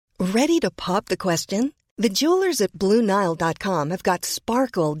Ready to pop the question? The jewelers at BlueNile.com have got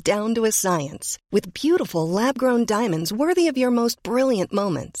sparkle down to a science with beautiful lab-grown diamonds worthy of your most brilliant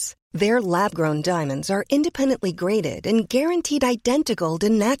moments. Their lab-grown diamonds are independently graded and guaranteed identical to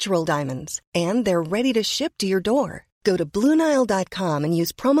natural diamonds, and they're ready to ship to your door. Go to BlueNile.com and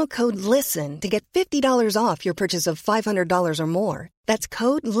use promo code LISTEN to get $50 off your purchase of $500 or more. That's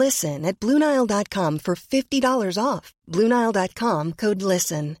code LISTEN at BlueNile.com for $50 off. BlueNile.com, code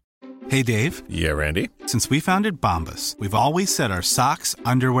LISTEN. Hey, Dave. Yeah, Randy? Since we founded Bombas, we've always said our socks,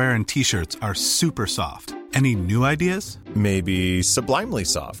 underwear, and T-shirts are super soft. Any new ideas? Maybe sublimely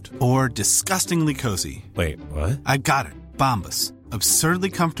soft. Or disgustingly cozy. Wait, what? I got it. Bombas.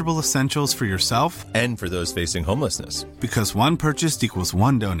 Absurdly comfortable essentials for yourself and for those facing homelessness. Because one purchased equals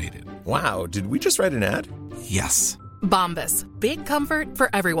one donated. Wow, did we just write an ad? Yes. Bombas. Big comfort for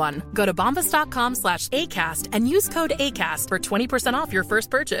everyone. Go to bombas.com/ACAST and use code ACAST for 20% off your first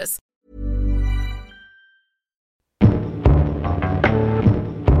purchase.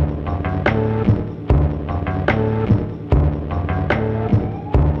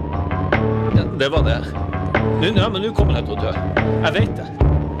 Det var det. Ja, men nå kommer jeg til å dø. Jeg vet det.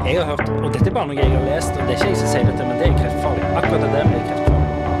 Jeg har hørt, og dette er bare noe jeg har lest, og det er ikke jeg som sier dette, men det er kreftfarlig. Akkurat det der er kreftfarlig.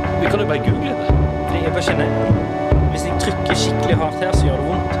 Vi kan jo bare google det. Fordi jeg bare kjenner, hvis jeg trykker skikkelig hardt her, så gjør det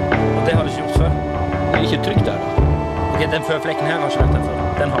vondt. Og det har det ikke gjort før. Det er ikke trykk der da. Ok, den føflekken her har ikke vært der før.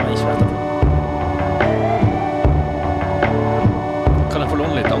 Den har jeg ikke vært der før. Kan jeg få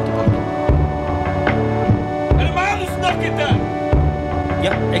låne litt antibac? Er det meg du snakket til?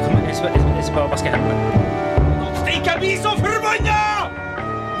 Ja, jeg skal bare vaske hendene. Ikke bli så forbanna!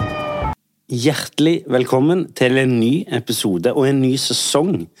 Hjertelig velkommen til en ny episode og en ny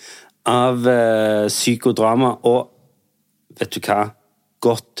sesong av psykodrama. Og vet du hva?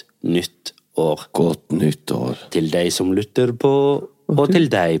 Godt nytt år. Godt nytt år. Til deg som lytter på, og til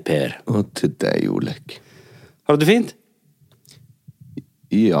deg, Per. Og til deg, Olek. Har du det fint?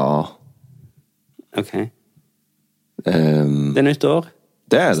 Ja. Ok. Det er nytt år.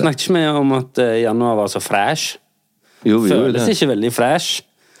 Det er det. Snakket ikke vi om at januar var så fresh? Jo, vi gjorde det. Føles ikke veldig fresh?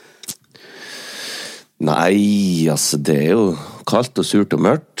 Nei, altså, det er jo kaldt og surt og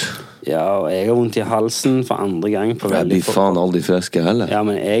mørkt. Ja, og jeg har vondt i halsen for andre gang på Jeg veldig blir faen aldri friske heller. Ja,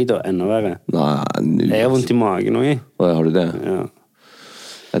 men jeg da, enda verre. Nei, nu. Jeg har vondt i magen også. Har du det? Ja.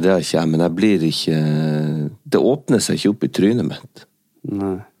 Ja, det har ikke jeg, men jeg blir ikke... Det åpner seg ikke opp i trynet mitt.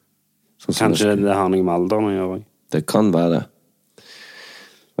 Nei. Sånn Kanskje det har noe med alderen å gjøre. Det kan være.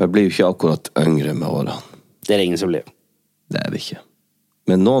 Jeg blir jo ikke akkurat yngre med årene. Det er det ingen som blir. Det er det ikke.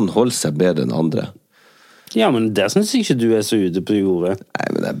 Men noen holder seg bedre enn andre. Ja, men der synes jeg ikke du er så ute på jordet. Nei,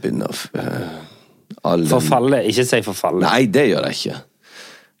 men jeg begynner å... Forfalle, ikke si forfalle. Nei, det gjør jeg ikke.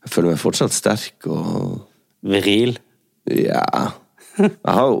 Jeg føler meg fortsatt sterk og... Viril. Ja. Jeg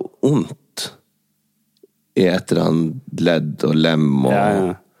har jo ondt i et eller annet ledd og lem og... Ja,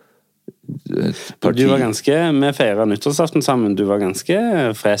 ja. Du var ganske... Vi feiret nyttårsaften sammen. Du var ganske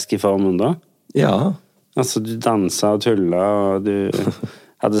fresk i formen da. Ja. Altså, du danset og tullet, og du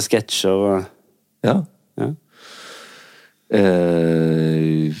hadde sketsjer og... Ja. Ja.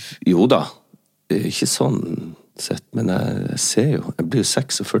 Jo da. Ikke sånn sett, men jeg ser jo. Jeg blir jo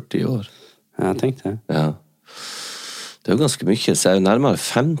 46 i år. Ja, jeg tenkte det. Ja. Det er jo ganske mye, så jeg er jo nærmere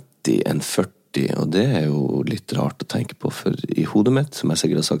 50 enn 40, og det er jo litt rart å tenke på, for i hodet mitt, som jeg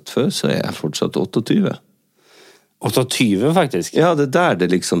sikkert har sagt før, så er jeg fortsatt 28. 28, faktisk? Ja, det der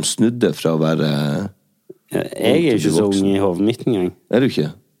det liksom snudde fra å være... Ja, jeg er jo ikke så ung i hodet mitt engang. Er du ikke?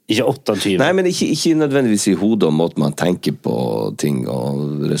 Ikke 28. Nei, men ikke nødvendigvis i hodet og måten man tenker på ting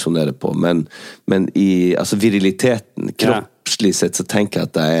og resonerer på, men i altså viriliteten, kroppslig sett, så tenker jeg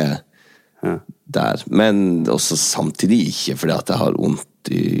at jeg er der. Men også samtidig ikke, fordi at jeg har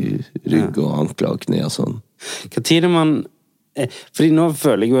ondt i rygg og ankler og kne og sånn. Hva tid er man... Fordi nå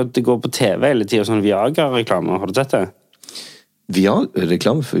føler jeg jo at det går på TV hele tiden, sånn Viagra-reklamer. Har du sett det?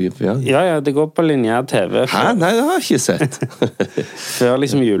 Reklame for Viagra? Ja, det går på lineær TV. Hæ? Nei, det har jeg ikke sett. Før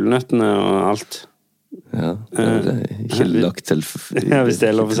liksom julenøttene og alt. Ja, det er ikke lagt til... Ja, hvis det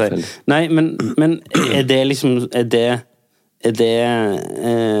er lov å si. Nei, men er det liksom... Er det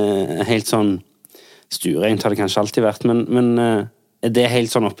helt sånn... Stuereint har det kanskje alltid vært, men er det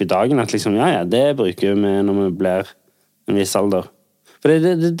helt sånn opp i dagen at liksom, ja, det bruker vi når vi blir en viss alder? For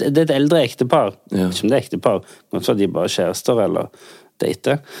det er et eldre ektepar. Ja. Ikke om det er ektepar. Godt for at de bare kjærester eller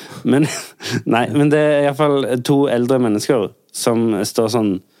dater. Men, nei, men det er i hvert fall 2 eldre mennesker som står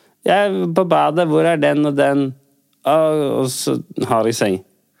sånn, ja, på badet, hvor er den og den? Og så har de seg.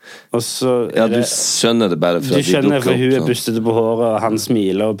 Og så ja, du skjønner det bare for at de dukker opp. Du skjønner, for hun er bustete på håret, og han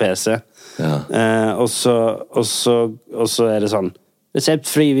smiler og PC. Ja. Og så er det sånn,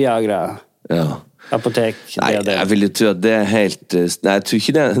 Reseptfri Viagra. Ja. Apotek. Nei, jeg vil jo tro at det helt... Nei, jeg tror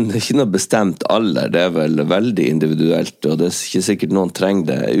ikke det er ikke noe bestemt alder. Det er vel veldig individuelt, og det er ikke sikkert noen trenger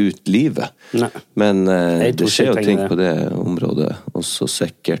det ut livet. Nei. Men det skjer jo ting det. på det området, og så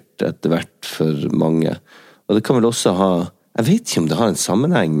sikkert etter hvert for mange. Og det kan vel også ha... Jeg vet ikke om det har en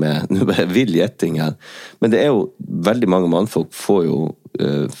sammenheng med... Nå bare vill gjetting her. Men det er jo... Veldig mange mannfolk får jo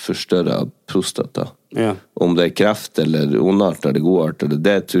forstørret prostata. Ja. Om det er kreft eller onart eller godart,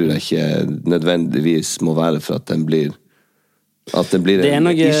 det tror jeg ikke nødvendigvis må være for at den blir en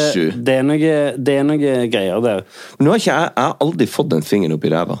issue. Det er noe greier der. Men nå har ikke jeg har aldri fått en finger opp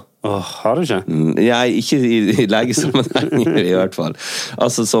i ræva. Har du ikke? Jeg, ikke i legesammenhenger i hvert fall.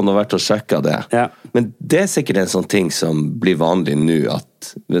 Altså sånn, har vært og sjekket det. Ja. Men det er sikkert en sånn ting som blir vanlig nå,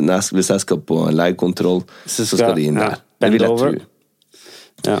 at hvis jeg skal på en legekontroll, så skal de inn der. Det vil jeg tro.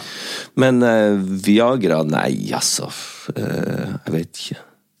 Ja. Men Viagra, nei, altså. Jeg vet ikke.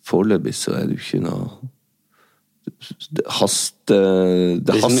 Foreløpig så er det jo ikke noe... Det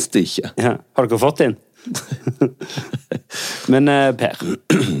haster ikke. Ja. Har dere fått inn? Men Per,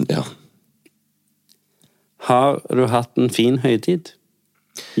 ja. Har du hatt en fin høytid?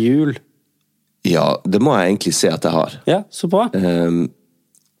 Jul? Ja, det må jeg egentlig si at jeg har. Ja, så bra.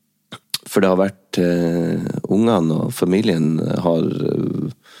 For det har vært ungene og familien har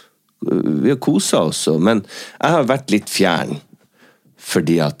vi har koset oss, men jeg har vært litt fjern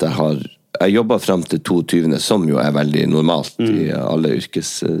fordi at jeg jobbet frem til 22. som jo er veldig normalt i alle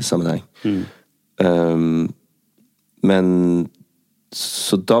yrkessammenheng. Men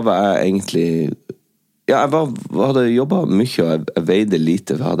så da var jeg egentlig jeg hadde jobbet mye og jeg veide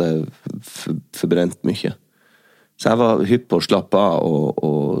lite, jeg hadde forbrent mye. Så jeg var hypp på å slappe av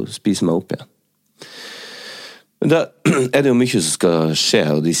og spise meg opp igjen. Men da er det jo mye som skal skje,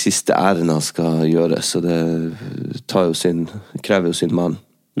 og de siste ærene skal gjøres, så det krever jo sin mann.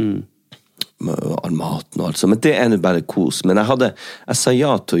 All maten og alt så. Men det er jo bare kos. Men jeg sa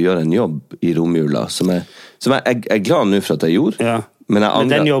ja til å gjøre en jobb i romjula, som jeg er glad nå for at jeg gjorde. Ja. Men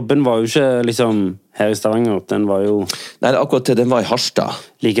den jobben var jo ikke liksom her i Stavanger, den var jo... Nei, akkurat til den var i Harstad.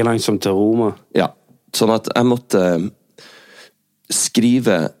 Like langt som til Roma. Ja. Sånn at jeg måtte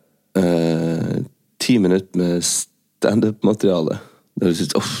skrive 10 minutter med stand-up-materiale. Det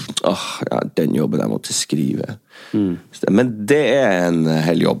ja, den jobben jeg måtte skrive. Men det er en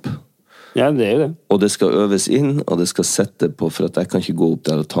hel jobb. Ja, det er jo det. Og det skal øves inn, og det skal sette på, for at jeg kan ikke gå opp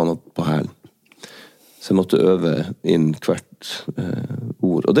der og ta noe på hælen. Så jeg måtte øve inn hvert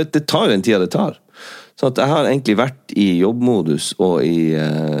ord. Og det tar jo den tida det tar. Så at jeg har egentlig vært i jobbmodus og i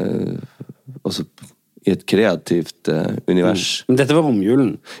et kreativt univers. Men dette var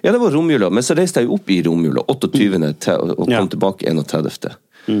romjulen? Ja, det var romjula, men så reiste jeg jo opp i romjula 28. og kom tilbake 31.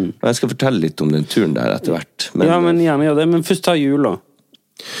 Og jeg skal fortelle litt om den turen der etter hvert. Ja, men gjerne gjør det. Men først ta jula.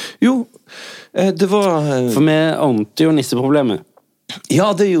 Jo, det var... For vi ordnet jo nisseproblemet. Ja,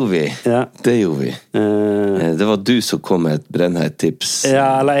 det gjorde vi. Ja. Det gjorde vi. Det var du som kom med et brennhett tips.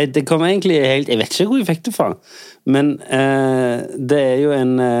 Ja, eller det kom egentlig helt... Jeg vet ikke hvor jeg fikk det fra. Men det er jo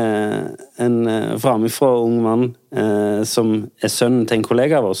en framifrå ung mann som er sønnen til en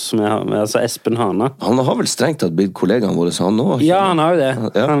kollega av oss, som er altså Espen Hana. Han har vel strengt tatt blitt kollegaen vår, så han nå? Ja, han har jo det.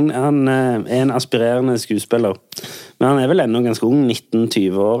 Ja. Han er en aspirerende skuespiller. Men han er vel ennå ganske ung,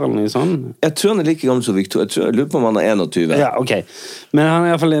 19-20 år eller noe sånt. Jeg tror han er like gammel som Victor. Jeg lurer på om han er 21. Ja, ok. Men han er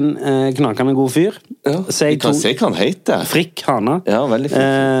i hvert fall en knakende god fyr. Ja, vi kan se hva han heter. Frikk Hana. Ja, veldig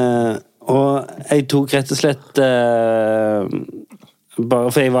fint. Og jeg tok rett og slett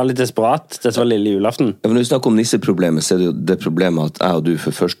bare for jeg var litt desperat. Dette var lille julaften. Ja, men når vi snakker om nisseproblemet, så er det jo det problemet at jeg og du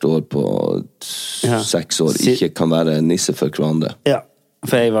for første år på 6 år ikke kan være nisse for hverandre. Ja,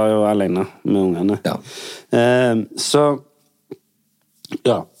 for jeg var jo alene med ungene. Ja.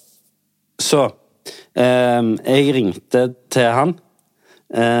 Jeg ringte til han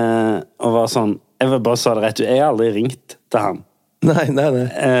og var sånn, jeg vil bare sa det rett ut, jeg har aldri ringt til han. Nei.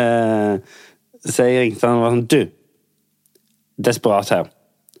 Så jeg ringte han og var sånn, du, desperat her.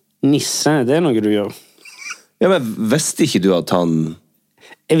 Nisse, det er noe du gjør. Ja, men visste ikke du at han...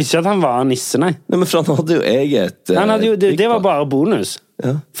 Jeg visste ikke at han var nisse, nei. Nei, men for han hadde jo eget... det var bare bonus.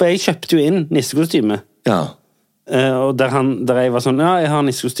 Ja. For jeg kjøpte jo inn nissekostyme. Ja. Og der jeg var sånn, ja, jeg har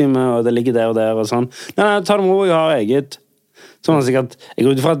nissekostyme, og det ligger der og der, og sånn. Nei, ta det med ro, jeg har eget. Så var han sikkert, jeg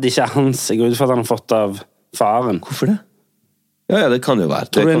går ut fra at det ikke er hans, jeg går ut fra at han har fått av faren. Hvorfor det? Ja, det kan jo være.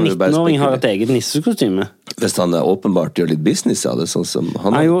 Tror du en 19-åring har et eget nissekostyme? Hvis han åpenbart gjør litt business av det, sånn som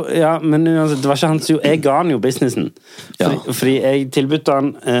han... Ja, men det var ikke hans jo, jeg ga han jo businessen. Fordi jeg tilbudte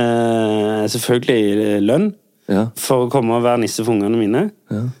han selvfølgelig lønn for å komme og være nisse for ungene mine.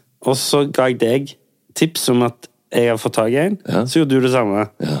 Ja. Og så ga jeg deg tips om at jeg har fått tag i en, så gjorde du det samme.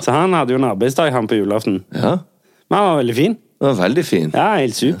 Så han hadde jo en arbeidsdag, han på julaften. Ja. Men han var veldig fin. Han var veldig fin. Ja,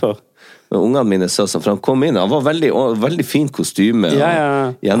 helt super. Men ungene mine sa sånn, for han kom inn, han var veldig fin kostyme,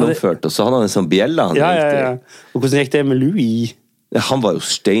 gjennomført, og så hadde han en sånn bjelle. Ja. Og hvordan gikk det med Louis? Han var jo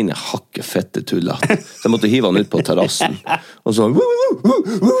steine hakke fette tullete. Så jeg måtte hive han ut på terrassen. Og så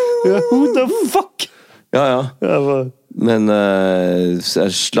Who the fuck? Ja. Men så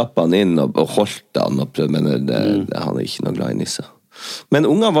jeg slapp han inn og holdt han og prøvde, men han ikke noe glad i nisser. Men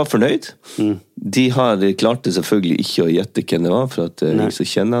ungene var fornøyd. De klarte selvfølgelig ikke å gjette hvem det var, for at jeg så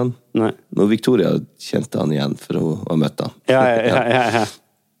kjenner han. Nei. Nå Victoria kjente han igjen for å ha møtt han. Ja.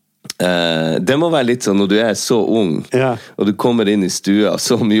 Det må være litt sånn når du så ung, og du kommer inn i stua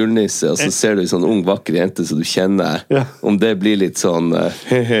som julenisse, og så ser du en sånn ung, vakker jente som du kjenner, om det blir litt sånn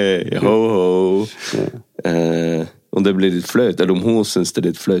ho-ho, om det blir litt flaut, eller om hun synes det er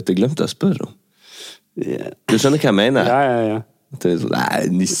litt flaut, det glemte jeg å spørre om. Du skjønner hva jeg mener? Ja.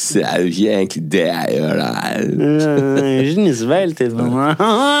 Nei, nisse jo ikke egentlig det jeg gjør. Ikke nissefeil til Men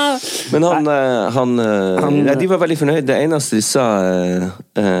de var veldig fornøyd. Det eneste de sa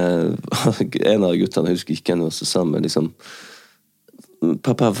en av guttene, jeg husker ikke hvem som sa, men liksom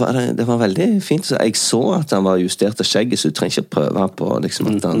pappa, det var veldig fint. Så jeg så at han var justert av skjegget, så du trenger ikke prøve på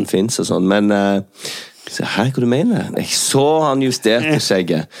liksom, at han finnes og sånn. Men så, hva du mener? Jeg så han justerte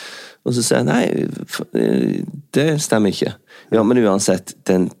skjegget. Og så sier jeg, nei, det stemmer ikke. Ja, men uansett,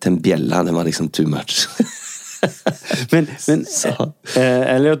 den bjella, den var liksom too much. men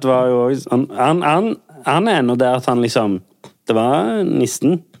Elliot var jo også, han enda der at han liksom, det var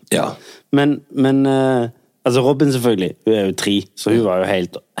nissen. Ja. Men altså Robin selvfølgelig, hun jo 3, så hun var jo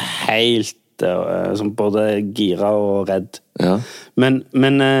helt som både gira og redd. Ja. Men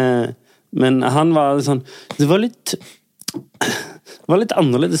han var sånn, det var litt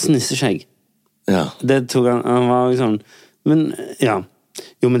annerledes nisseskjegg. Ja. Det tok han var liksom, men ja.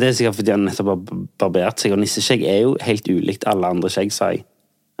 Jo, men det er sikkert fordi han nettopp har barbert seg, og nisseskjegg jo helt ulikt alle andre skjegg, sa jeg.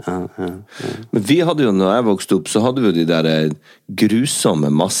 Ja. Men vi hadde jo, når jeg vokste opp, så hadde vi jo de der grusomme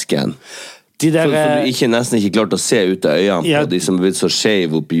masken. De der, for du ikke, nesten ikke klart å se ut av øynene på de som er blitt så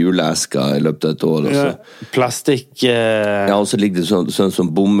skjev opp i juleeska i løpet av et år. Også. Plastikk... Ja, og så ligger det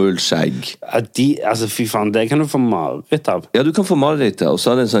sånn bomullskjegg. Altså, fy faen, det kan du få mareritt av. Ja, du kan få mareritt av, og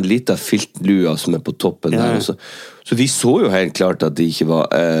så hadde en sånn liten filtlua som på toppen der. Så vi så jo helt klart at det ikke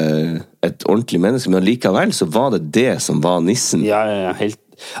var et ordentlig menneske, men likevel så var det som var nissen. Ja, helt...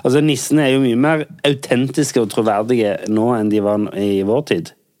 Altså, nissen jo mye mer autentiske og troverdige nå enn de var i vår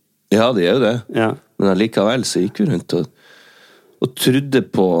tid. Ja, det jo det. Ja. Men allikevel så gikk vi rundt og trodde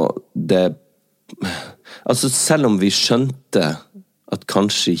på det. Altså, selv om vi skjønte at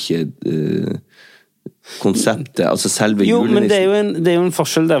kanskje ikke konseptet, altså selve julenissen. Jo, men det jo en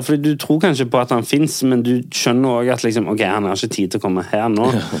forskjell der, for du tror kanskje på at han finnes, men du skjønner også at liksom, ok, han har ikke tid til å komme her nå.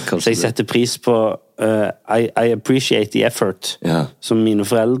 Så jeg setter pris på I appreciate the effort som mine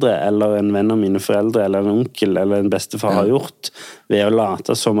foreldre, eller en venn av mine foreldre, eller en onkel, eller en bestefar har gjort ved å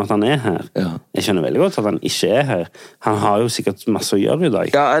late som at han her. Jeg skjønner veldig godt at han ikke her. Han har jo sikkert masse å gjøre i dag.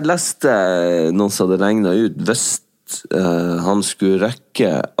 Ja, jeg leste noen som hadde regnet ut, hvis han skulle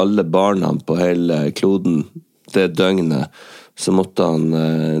rekke alle barna på hele kloden det døgnet, så måtte han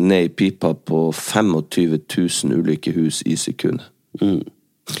ned i pipa på 25 000 ulike hus i sekundet.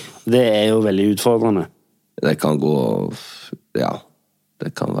 Det jo veldig utfordrende. Det kan gå,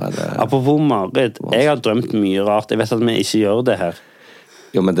 det kan være... Apropos Marit, jeg har drømt mye rart. Jeg vet at vi ikke gjør det her.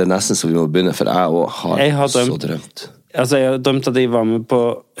 Jo, men det nesten så vi må begynne, for jeg også har så drømt. Altså, jeg har drømt at jeg var med på...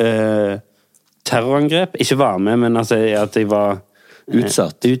 terrorangrep, ikke var med, men altså at jeg var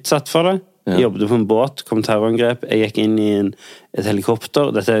utsatt for det. Jeg jobbet på en båt, kom terrorangrep, jeg gikk inn i et helikopter,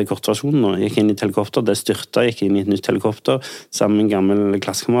 dette kortversjonen nå, jeg gikk inn i et helikopter, det styrtet, jeg gikk inn i et nytt helikopter, sammen med en gammel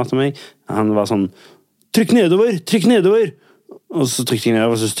klassekamerat av meg, han var sånn, trykk nedover, og så trykte jeg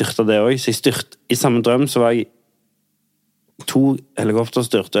nedover, og så styrtet det også, så jeg styrte, i samme drøm så var jeg 2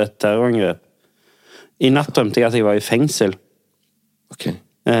 helikopterstyrt og et terrorangrep. I natt drømte jeg at jeg var i fengsel. Ok.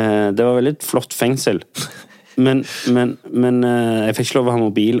 Det var veldig flott fengsel, men jeg fikk ikke lov å ha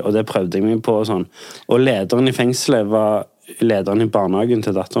mobil, og det prøvde jeg meg på og sånn. Og lederen i fengselet var lederen i barnehagen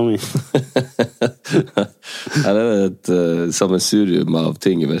til datteren min. Her et sammensurium av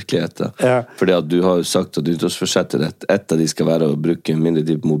ting i virkeligheten. Fordi at du har jo sagt at nyttårsforsettet et av de skal være å bruke mindre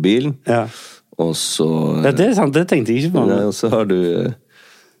tid på mobilen. Og så... Ja, det sant, det tenkte jeg ikke på. Og så har du...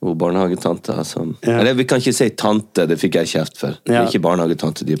 og barnehagetante, som... Eller vi kan ikke si tante, det fikk jeg kjeft for. Det ikke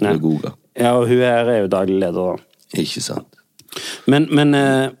barnehagetante, de pedagoger. Ja, og hun her jo daglig leder da. Ikke sant. Men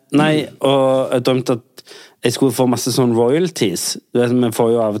nei, og jeg drømte at jeg skulle få masse sånn royalties. Du vet, vi får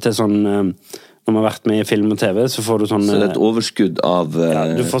jo av og til sånn når man har vært med i film og TV, så får du sånn... Så det er et overskudd av...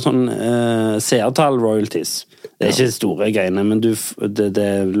 du får sånn seertall royalties. Det er ikke store greiene, men det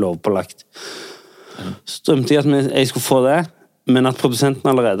er lovpålagt. Så drømte jeg at jeg skulle få det, men at produsenten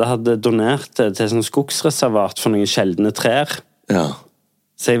allerede hadde donert det til sånn skogsreservat for noen sjeldne trær. Ja.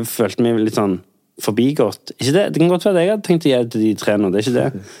 Så jeg følte meg litt sånn forbigått. Ikke det, det kan godt være det jeg hadde tenkt å gi til de trærne, det er ikke det.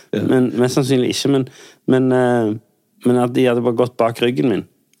 Ja. Men mest sannsynlig ikke, men at de hadde bare gått bak ryggen min.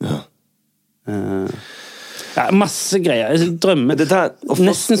 Ja. Ja, masse greier. Drømmer.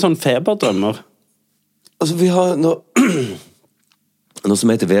 Nesten sånn feberdrømmer. Altså, vi har noe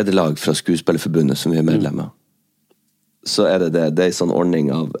som heter vederlag fra Skuespillerforbundet, som vi er medlem av. Så er det er en sånn ordning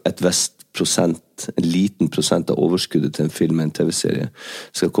av et visst prosent, en liten prosent av overskuddet til en film, en TV-serie,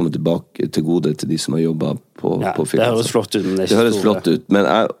 skal komme tilbake til gode til de som har jobbet på film. Det høres flott ut, men det er ikke det høres flott ut, men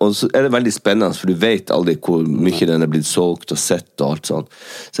og så er det veldig spennende, for du vet aldri hvor mye den er blitt solgt og sett og alt sånt.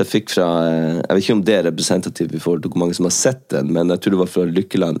 Så jeg fikk fra, jeg vet ikke om det er representativt i forhold til hvor mange som har sett den, men jeg tror det var fra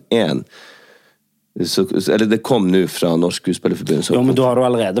Lykkeland 1, eller det kom nå fra Norsk Skuespillerforbund. Jo, men du har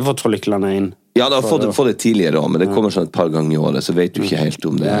allerede fått fra Lykkeland 1. Ja, du har fått det tidligere også, men det kommer sånn et par ganger i året, så vet du ikke helt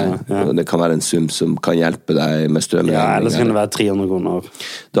om det. Det kan være en sum som kan hjelpe deg med strømregning. Ja, eller så kan det være 300 kroner.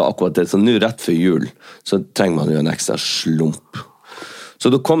 Det er akkurat det. Så nå rett før jul, så trenger man jo en ekstra slump.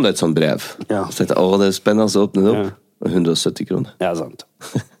 Så da kom det et sånt brev. Ja. Så tenkte jeg, det er spennende å åpne det opp. 170 kroner. Ja, sant.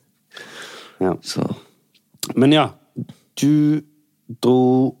 Ja. Så. Men ja, du dro...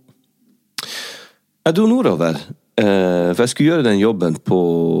 Jeg dro nordover, for jeg skulle gjøre den jobben på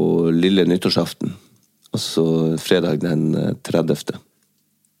lille nyttårsaften, altså fredag den 30.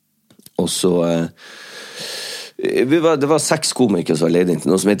 Og så det var 6 komikere som var ledet inn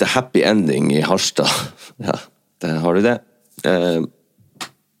til noe som heter Happy Ending i Harstad. Ja, der har du det.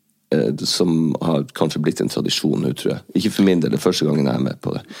 Som har kanskje blitt en tradisjon nå, tror jeg. Ikke for min del, det er første gangen jeg er med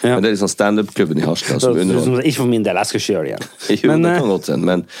på det. Ja. Men det er liksom stand-up-klubben i Harstad som underholder. Ikke for min del, jeg skal ikke gjøre det igjen. Jo, det kan godt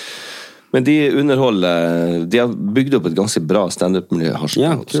hende, men de underholder, de har bygd opp et ganske bra stand-up-miljø i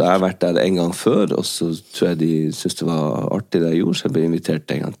Harstad, så jeg har vært der en gang før, og så tror jeg de synes det var artig det jeg gjorde, så jeg ble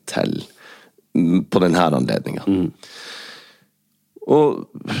invitert en gang til på denne anledningen. Og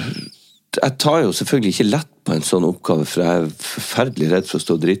jeg tar jo selvfølgelig ikke lett på en sånn oppgave, for jeg er forferdelig redd for å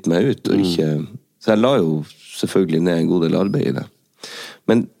stå og drite meg ut, og ikke, så jeg la jo selvfølgelig ned en god del arbeid i det.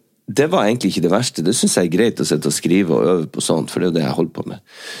 Men det var egentlig ikke det verste, det synes jeg er greit å sette og skrive og øve på sånt, for det er jo det jeg holder på med.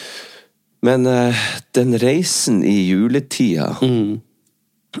 Men den reisen i juletida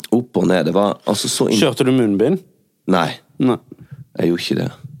opp og ned, det var altså så... Kjørte du munnbind? Nei, jeg gjorde ikke det.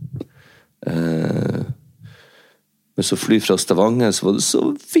 Men så fly fra Stavanger, så var det så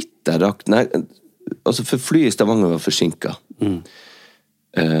vidt jeg rakk. Nei, altså for fly i Stavanger var forsinket.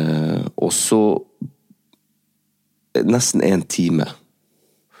 Og så nesten 1 time.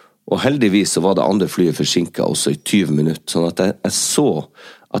 Og heldigvis så var det andre flyet forsinket også i 20 minutter, sånn at jeg så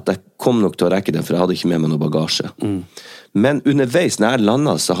at jeg kom nok til å rekke det, for jeg hadde ikke med meg noe bagasje. Men underveis, når jeg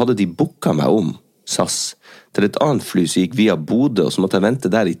landet, så hadde de booket meg om, SAS, til et annet fly som gikk via Bodø, og så måtte jeg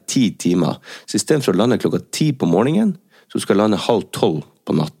vente der i 10 timer. Så i stedet for å lande klokka 10 på morgenen, så skal jeg lande 11:30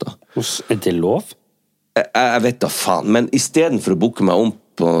 på natta. Er det lov? Jeg vet da faen, men i stedet for å booke meg om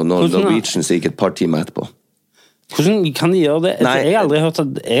på Norwegian, så gikk et par timer etterpå. Hvordan kan de gjøre det? Nei, jeg har aldri hørt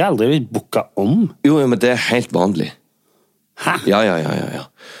at jeg har aldri blitt booket om. Jo, men det er helt vanlig. Hæ? Ja.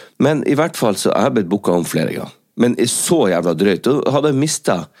 Men i hvert fall så har jeg blitt booket om flere ganger. Men er så jævla drøyt. Og hadde jeg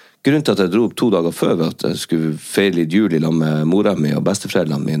mistet, grunnen til at jeg dro opp 2 dager før, var at jeg skulle feire litt jul i lag med mora mi og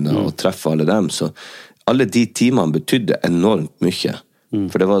besteforeldrene mine, og treffe alle dem, så alle de timene betydde enormt mye.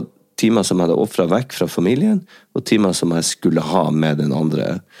 For det var timer som jeg hadde offret vekk fra familien, og timer som jeg skulle ha med den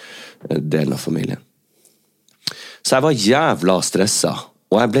andre delen av familien. Så jeg var jævla stresset,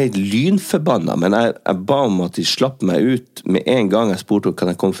 og jeg ble lynforbannet, men jeg ba om at de slapp meg ut med en gang. Jeg spurte kan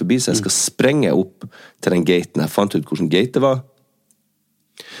jeg komme forbi, så jeg skal sprenge opp til den gaten. Jeg fant ut hvordan gate det var.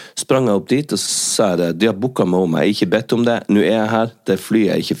 Sprang jeg opp dit, og så sa jeg det, de har booket meg om, jeg har ikke bedt om det, nå er jeg her, det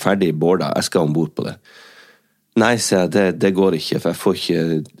flyet er ikke ferdig i Bårda, jeg skal ombord på det. Nei, sier jeg, det går ikke, for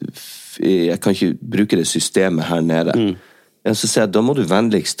jeg kan ikke bruke det systemet her nede. Så sier jeg, da må du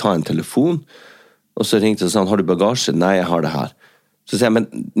vennligst ta en telefon, og så ringte jeg og sa, har du bagasje? Nei, jeg har det her. Så sier jeg,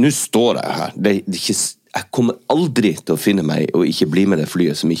 men nå står jeg her. Jeg kommer aldri til å finne meg og ikke bli med det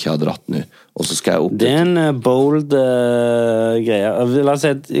flyet som ikke har dratt nå. Og så skal jeg opp. Det er en bold greie. La oss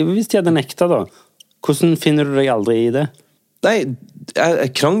si, hvis de hadde nekta da, hvordan finner du deg aldri i det? Nei,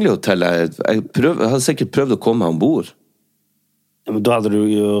 jeg krangler jo til. Jeg hadde sikkert prøvd å komme ombord. Ja, men da hadde du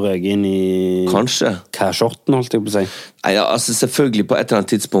jo røget inn i... Kanskje. Kærskjorten, holdt jeg på å si. Nei, ja, altså selvfølgelig, på et eller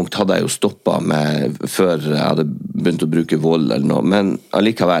annet tidspunkt hadde jeg jo stoppet med, før jeg hadde begynt å bruke vold eller noe, men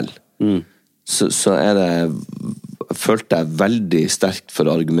allikevel. så følte jeg veldig sterkt for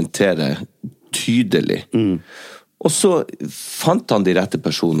å argumentere tydelig. Og så fant han de rette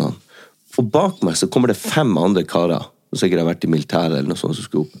personene. Og bak meg så kommer det 5 andre karer, som sikkert har vært i militæret eller noe sånt som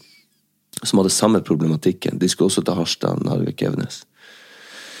skulle opp, som hadde samme problematikken. De skulle også til Harstad, Narvik, Evenes.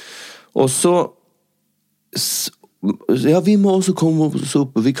 Og så ja, vi må også komme oss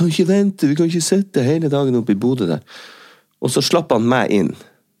opp, vi kan ikke vente, vi kan ikke sitte hele dagen oppe i Bodø der. Og så slapp han meg inn.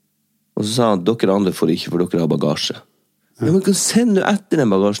 Og så sa han, dere andre får ikke, for dere har bagasje. Ja, men kan sende etter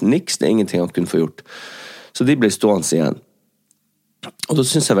den bagasjen. Niks, det er ingenting han kunne få gjort. Så de ble stående igjen. Og da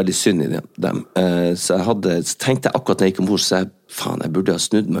synes jeg veldig synd i dem. Så tenkte jeg akkurat når jeg gikk ombord, så faen, jeg burde ha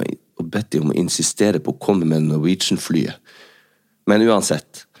snudd meg og bedt dem om å insistere på å komme med Norwegian-flyet. Men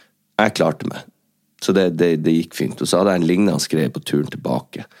uansett, jeg klarte meg. Så det gikk fint. Og så hadde jeg en lignende skrevet på turen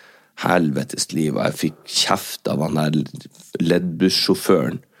tilbake. Helvetes liv, og jeg fikk kjeft av han der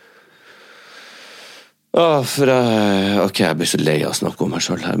leddbussjåføren. Ok, jeg blir så lei av å snakke om meg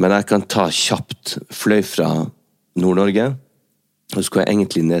selv her, men jeg kan ta kjapt. Fløy fra Nord-Norge, og så skulle jeg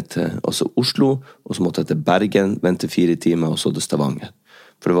egentlig ned til Oslo, og så måtte jeg til Bergen, vente 4 timer, og så til Stavanger.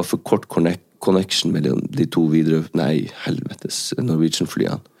 For det var for kort connection mellom de 2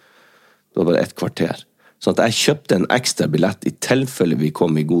 Norwegian-flyene. Det var bare 1 kvarter. Så at jeg kjøpte en ekstra billett i tilfelle vi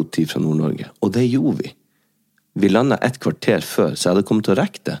kom i god tid fra Nord-Norge. Og det gjorde vi. Vi landet 1 kvarter før, så jeg hadde kommet til å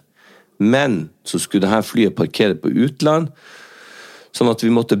rekke det. Men så skulle dette flyet parkere på utland, sånn at vi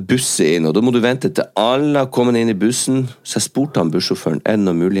måtte busse inn, og da må du vente til alle har kommet inn i bussen. Så jeg spurte han bussjåføren, er det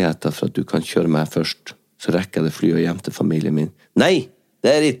noen muligheter for at du kan kjøre meg først? Så rekker jeg det flyet hjem til familien min. Nei,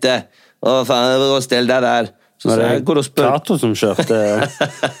 det er ikke. Å faen, det var stell deg der. Så jeg går og spør. Kato som kjørte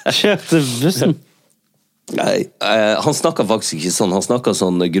bussen? Nei, han snakket faktisk ikke sånn. Han snakket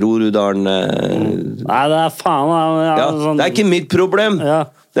sånn Groruddalen. Nei, det er faen. Ja, sånn... Det er ikke mitt problem. Ja.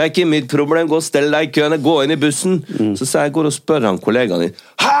 Det er ikke mitt problem. Gå og stell deg i køene. Gå inn i bussen. Så jeg går og spør han kollegaen din.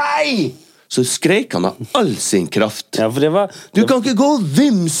 Hei! Så skrek han av all sin kraft. Ja, for det var... Du kan ikke gå og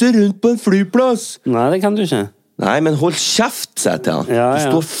vimse rundt på en flyplass. Nei, det kan du ikke. Nei, men hold kjeft, sa jeg til han. Ja. Du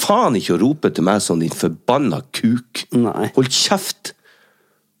står faen ikke og roper til meg sånn, din forbanna kuk. Nei. Hold kjeft.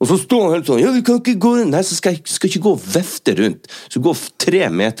 Og så står han helt sånn, ja, vi kan ikke gå inn. Nei, så skal ikke gå og vefte rundt. Så gå 3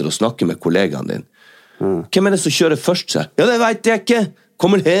 meter og snakke med kollegaen din. Hvem er det som kjører først, sa jeg? Ja, det vet jeg ikke.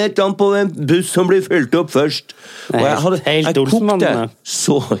 Kommer helt an på en buss som blir fylt opp først. Og jeg kokte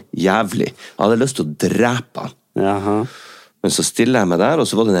så jævlig. Jeg hadde lyst til å drepe han. Jaha. Men så stiller jeg meg der, og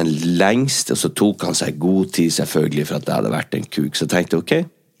så var det den lengste, og så tok han seg god tid selvfølgelig for at det hadde vært en kuk. Så tenkte jeg, ok,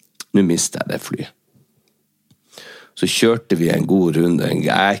 nå mister jeg det flyet. Så kjørte vi en god runde, en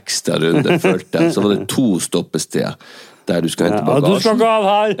ekstra runde, følte jeg. Så var det 2 stoppesteder der du skal hente bagasjen. Ja, du skal gå av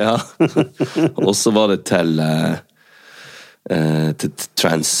her! Ja. Og så var det til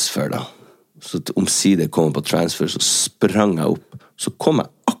transfer da. Så omsider kom jeg på transfer, så sprang jeg opp. Så kom jeg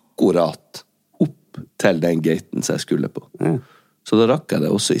akkurat opp til den gaten som jeg skulle på. Så da rakk jeg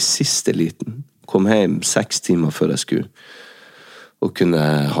det også i siste liten. Kom hjem 6 timer før jeg skulle, og kunne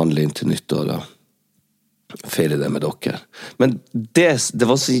handle inn til nyttår da. Feire det med dere. Men det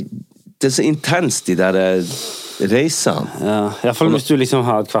var så, det er så intenst de der reisene. Ja, i hvert fall hvis du liksom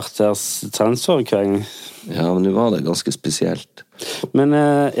har et kvarters transfer hver gang. Ja, men nå var det ganske spesielt. Men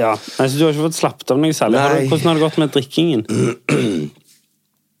ja, altså, du har ikke fått slappet av noe særlig. Hvordan har det gått med drikkingen?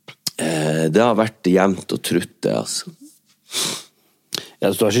 Det har vært jevnt og trutt det, altså. Ja,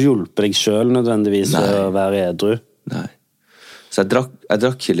 så du har ikke hjulpet deg selv nødvendigvis å være edru? Nei. Så jeg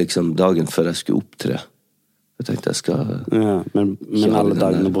drakk ikke liksom dagen før jeg skulle opptre. Jeg tenkte jeg skal... Ja, men alle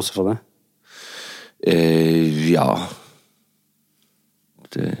dagene bortsett fra det? Ja.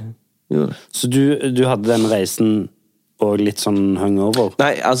 Det gjorde det. Så du hadde den reisen og litt sånn hangover?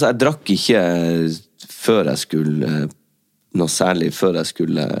 Nei, altså jeg drakk ikke før jeg skulle... Noe særlig før jeg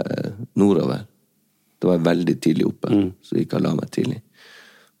skulle nordover. Det var veldig tidlig oppe, så jeg gikk og la meg tidlig.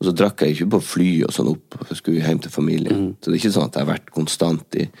 Og så drakk jeg ikke på fly og sånn opp, for jeg skulle hjem til familien. Så det er ikke sånn at jeg har vært konstant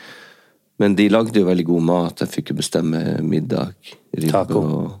i... Men de lagde jo veldig god mat. Jeg fikk jo bestemme middag. Ribbe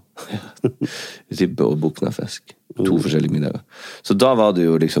og buknafisk. 2 forskjellige middager. Så da var det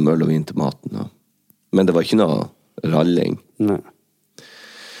jo liksom øl og vin til maten. Da. Men det var ikke noe ralling.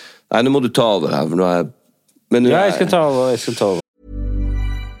 Nei, nå må du ta over her, for nå er jeg... Ja, jeg skal ta over.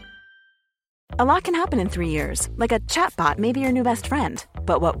 A lot can happen in 3 years, like a chatbot may be your new best friend.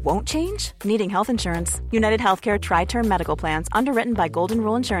 But what won't change? Needing health insurance. United Healthcare Tri-Term Medical Plans, underwritten by Golden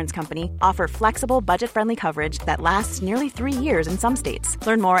Rule Insurance Company, offer flexible, budget-friendly coverage that lasts nearly 3 years in some states.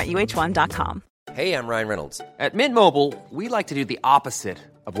 Learn more at uh1.com. Hey, I'm Ryan Reynolds. At Mint Mobile, we like to do the opposite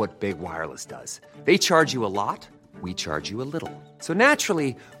of what Big Wireless does. They charge you a lot. we charge you a little. So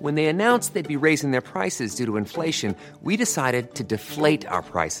naturally, when they announced they'd be raising their prices due to inflation, we decided to deflate our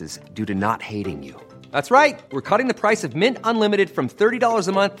prices due to not hating you. That's right. We're cutting the price of Mint Unlimited from $30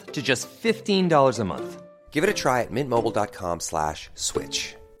 a month to just $15 a month. Give it a try at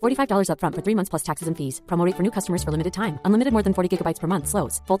mintmobile.com/switch. $45 up front for 3 months plus taxes and fees. Promo rate for new customers for limited time. Unlimited more than 40 gigabytes per month.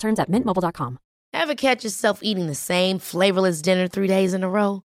 Slows full terms at mintmobile.com. Ever catch yourself eating the same flavorless dinner 3 days in a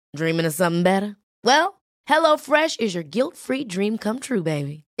row? Dreaming of something better? Well, HelloFresh is your guilt-free dream come true,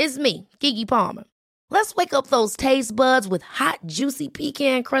 baby. It's me, Keke Palmer. Let's wake up those taste buds with hot, juicy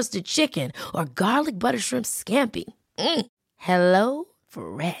pecan-crusted chicken or garlic butter shrimp scampi.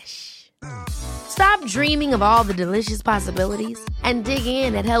 HelloFresh. Stop dreaming of all the delicious possibilities and dig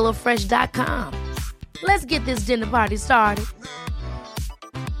in at HelloFresh.com. Let's get this dinner party started.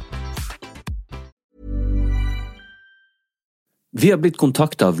 Vi har blitt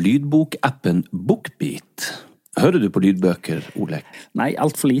kontaktet av lydbokappen BookBeat. Hører du på lydbøker, Oleg? Nei,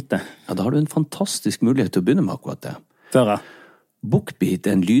 alt for lite. Ja, da har du en fantastisk mulighet til å begynne med akkurat det. Føre. BookBeat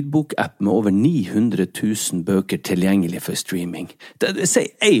er en lydbokapp med over 900 000 bøker tilgjengelig for streaming. Si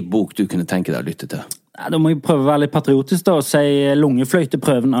en bok du kunne tenke deg å lytte til. Ja, da må jeg prøve å være litt patriotisk da, og si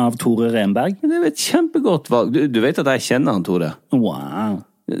Lungefløyteprøven av Tore Renberg. Det er et kjempegodt valg. Du vet at jeg kjenner han, Tore. Wow.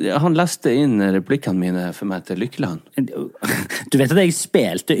 Han leste inn replikkene mine for meg til Lykkeland. Du vet at jeg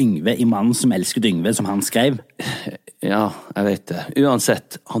spilte Yngve i Mannen som elsket Yngve, som han skrev? Ja, jeg vet det.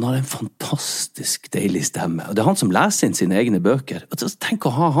 Uansett, han har en fantastisk deilig stemme. Og det er han som leser inn sine egne bøker. Tenk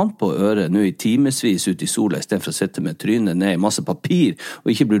å ha han på øret nå i timesvis ute i sola, i stedet for å sitte med trynet ned i masse papir,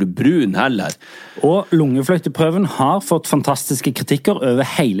 og ikke blir du brun heller. Og Lungefløyteprøven har fått fantastiske kritikker over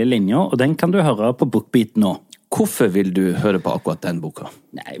hele linja, og den kan du høre på BookBeat nå. Hvorfor vil du høre på akkurat den boka?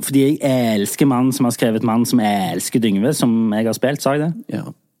 Nei, fordi jeg elsker mannen som har skrevet Mannen som elsker Yngve, som jeg har spilt, sa jeg det?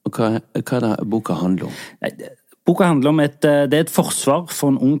 Ja, og hva er det boka handler om? Nei, boka handler om det er et forsvar for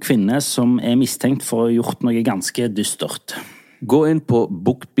en ung kvinne som er mistenkt for å ha gjort noe ganske dystert. Gå inn på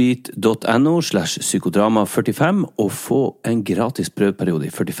bookbeat.no/psykodrama45 og få en gratis prøveperiode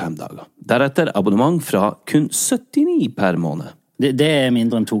i 45 dager. Deretter abonnement fra kun 79 per måned. Det er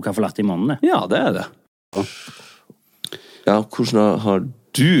mindre enn 2 kaffelatte i måneden. Ja, det er det. Ja, hvordan har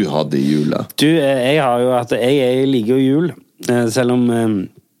du hatt det i jula? Du, jeg har jo at jeg liker jo jul, selv om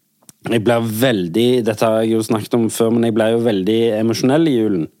jeg blir veldig, dette har jeg jo snakket om før, men jeg blir jo veldig emosjonell i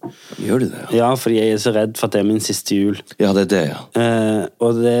julen. Gjør du det? Ja, fordi jeg er så redd for at det er min siste jul. Ja, det er det, ja.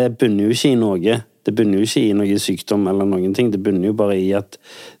 Og det bunner jo ikke i noe. Det bunner jo ikke i noe sykdom eller noen ting. Det bunner jo bare i at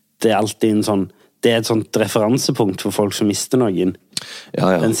det er alltid en sånn, det er et sånt referansepunkt for folk som mister noen.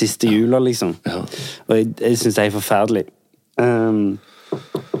 Ja. Den siste jula, liksom. Ja. Og jeg synes det er forferdelig.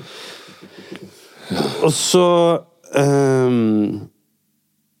 Og så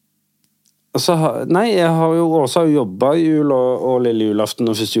nei, jeg har jo også jobbet i jul og lille julaften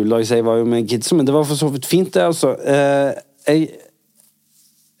og første juledag, så jeg var jo med kidsa, men det var for så vidt fint det, altså.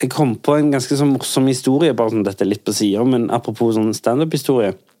 Jeg kom på en ganske så morsom historie, bare sånn, dette er litt på siden, men apropos sånn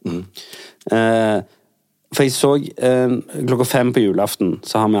stand-up-historie. For jeg så 5:00 på julaften,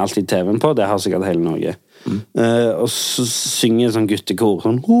 så har vi alltid TV-en på, det har sikkert hele Norge. Og så synger en sånn guttekor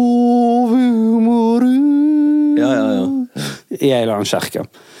sånn Ja. I en eller annen kjerke.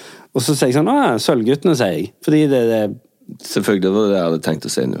 Og så sier jeg sånn, Sølvguttene, sier jeg. Fordi det selvfølgelig, det var det jeg hadde tenkt å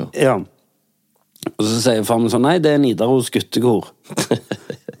si nå. Ja. Og så sier far min sånn, nei, det er Nidaros guttekor.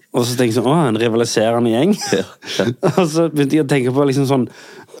 Og så tenker jeg sånn, en rivaliserende gjeng. Ja. Og så begynte jeg å tenke på liksom sånn,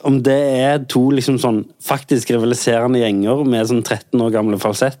 om det er 2 liksom sånn faktisk rivaliserende gjenger med sånn 13 år gamle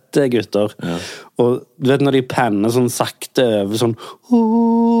falsettgutter. Ja. Og du vet når de panner sånn sakte over sånn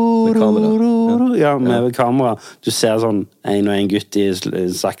med kamera. Ja, med kamera. Du ser sånn en og en gutt i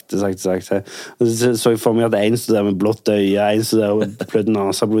sakte. Og så jeg for meg at en studerer med blått øye, en studerer med blødd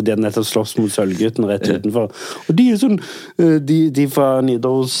nase, de hadde nettopp slåss mot Sølvgutten rett utenfor. Og de er sånn, de fra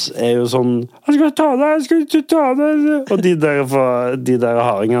Nidaros er jo sånn, jeg skal ta det. Og de der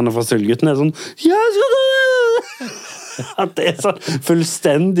haringene fra Sølvgutten er sånn, jeg skal ta det. At det er sånn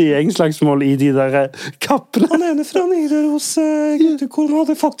fullstendig gjengslagsmål i de der kappene. Han ene fra Nidaros guttekoren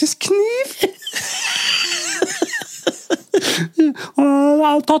hadde faktisk kniv. Og jeg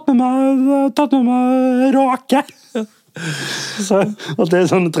har tatt med meg råke. Og det er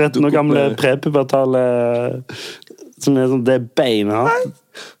sånne 13 år gamle prepubertale som er sånn, det er beinhardt.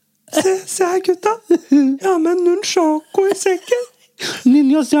 Se her, gutta. Ja, men nunchako i sekken.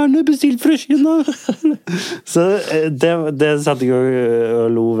 Ninjastjerne bestilt fra Kina. Så det satte jeg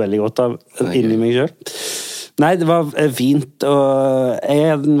og lo veldig godt av inni meg selv. Nei, det var fint, og jeg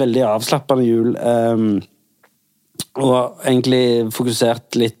hadde en veldig avslappende jul, og egentlig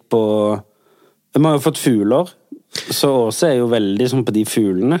fokusert litt på, vi har jo fått fugler, Så Åse jo veldig sånn på de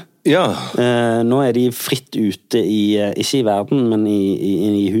fuglene. Ja. Nå de fritt ute ikke i verden, men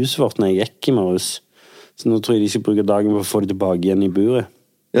i huset vårt når jeg gikk i morges. Så nå tror jeg de ikke bruker dagen på å få de tilbake igjen i buret.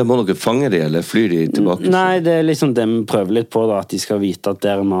 Ja, må dere fange de, eller flyr de tilbake? Nei, det liksom det vi prøver litt på, da, at de skal vite at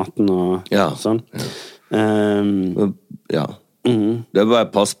det maten og sånn. Ja. Det er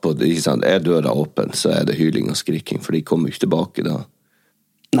bare pass på, ikke sant? Døra åpen, så det hyling og skriking, for de kommer ikke tilbake da.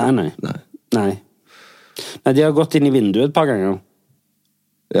 Nei, de har gått inn i vinduet et par ganger.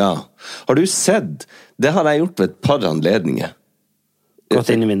 Ja. Har du sett? Det har jeg gjort ved et par anledninger.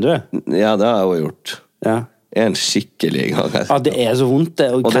 Gått inn i vinduet? Ja, det har jeg også gjort. Ja. En skikkelig gang. Ja, det så vondt det,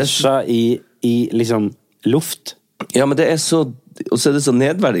 å krasje i liksom luft. Ja, men det så... Og så det så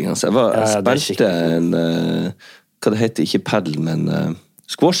nedverdigende. Jeg spilte en... Hva det heter? Ikke paddle, men...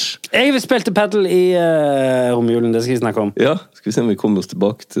 squash. Jeg spilte paddle i romjulen, det skal vi snakke om. Ja, skal vi se om vi kommer oss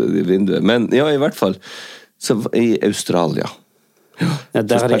tilbake til vinduet. Men ja, i hvert fall, så i Australia.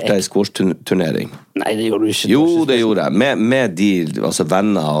 Så spilte jeg squash-turnering. Nei, det gjorde du ikke. Jo, det gjorde jeg. Med de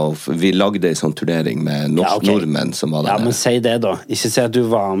venner, og vi lagde en sånn turnering med nordmenn som var der. Ja, men si det da. Ikke si at du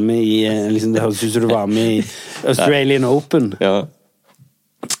var med i, liksom, det høres ut som du var med i Australian Open. Ja.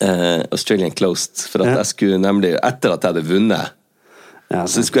 Australian Closed, for at jeg skulle nemlig, etter at jeg hadde vunnet,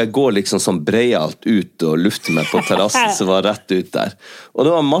 så skulle jeg gå liksom sånn breialt ut og lufte meg på terrassen som var rett ut der. Og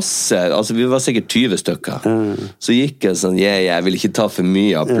det var masse, altså vi var sikkert 20 stykker. Så gikk jeg sånn, jeg vil ikke ta for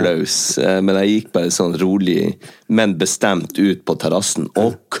mye applaus, men jeg gikk bare sånn rolig, men bestemt ut på terrassen,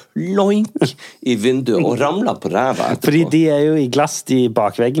 og kloink i vinduet, og ramlet på ræva etterpå. Fordi de jo i glass, de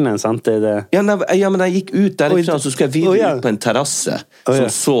bakveggene, sant? Ja, men jeg gikk ut derifra, så skulle jeg videre ut på en terrasse,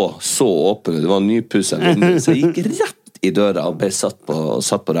 som så åpen, det var nypusset vindu, så jeg gikk rett i døra og ble satt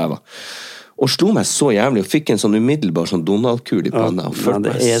på ræva. Og slo meg så jævlig, og fikk en sånn umiddelbar sånn Donald-kul i panna. Ja,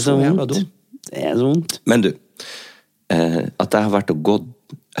 det så vondt. Det så vondt. Men du, at jeg har vært og gått,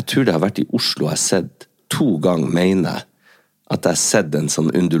 jeg tror det har vært i Oslo, jeg har sett 2 ganger, mener jeg, at jeg har sett en sånn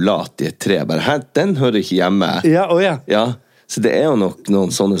undulat i et tre. Bare, her, den hører ikke hjemme. Ja. Så det jo nok noen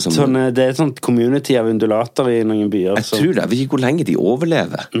sånne som... det et sånt community av undulater i noen byer. Jeg tror det. Jeg vet ikke hvor lenge de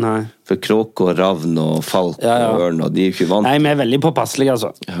overlever. Nei. For kråk og ravn og falk og ørn, og de ikke vant. Nei, vi veldig påpasselige,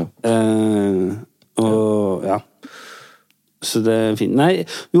 altså. Ja. Og, ja. Så det fint. Nei,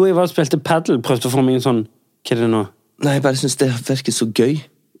 jo, jeg var og spilte paddle, prøvde å få meg en sånn... Hva det nå? Nei, jeg bare synes det virker så gøy.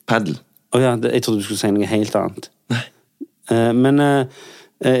 Paddle. Ja, jeg trodde du skulle si noe helt annet. Nei. Men...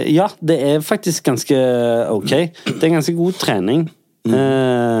 ja, det faktisk ganske ok. Det ganske god trening.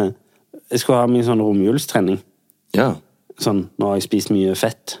 Jeg skulle ha min sånn romjulstrening. Ja. Sånn, nå har jeg spist mye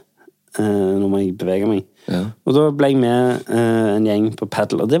fett. Nå må jeg bevege meg. Ja. Og da ble jeg med en gjeng på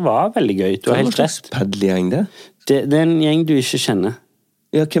paddle, og det var veldig gøy. Du har helt rett. Hva slags paddlegjeng det? Det en gjeng du ikke kjenner.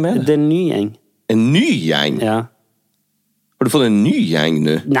 Ja, hvem det? Det en ny gjeng. En ny gjeng? Ja. Har du fått en ny gjeng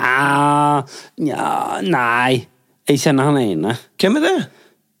nå? Nei. Jeg kjenner han ene. Hvem det?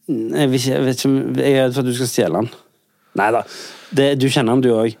 Jeg vet ikke om jeg er redd for at du skal stjele han. Neida, du kjenner han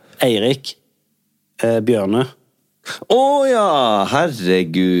du også. Eirik Bjørne. Ja,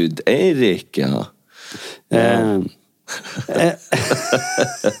 herregud, Eirik, ja.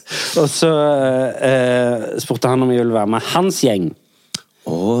 Og så spurte han om jeg ville være med hans gjeng.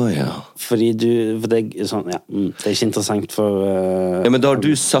 Ja. Fordi for det sånn, ja, det ikke interessant for... ja, men da har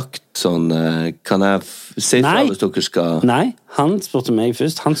du sagt sånn, kan jeg si fra hvis dere skal... Nei, han spurte meg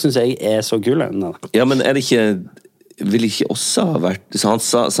først. Han synes jeg så kul. Ja, men det ikke... Vil ikke også ha vært... Så han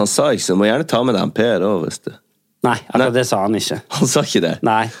sa ikke så, må gjerne ta med deg en Per også, hvis det... Nei, akkurat det sa han ikke. Han sa ikke det?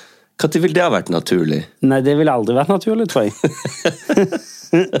 Nei. Hva vil det ha vært naturlig? Nei, det ville aldri vært naturlig, tror jeg.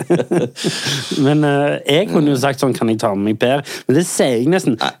 Men jeg kunne jo sagt sånn, kan jeg ta med meg Per? Men det sier jeg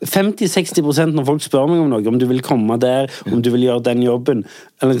nesten 50-60% når folk spør meg om noe, om du vil komme der, om du vil gjøre den jobben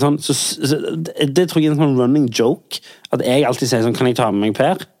eller sånn, så det tror jeg en sånn running joke, at jeg alltid sier sånn, kan jeg ta med meg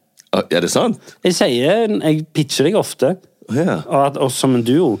Per? Det sant? Jeg pitcher deg ofte, og at oss som en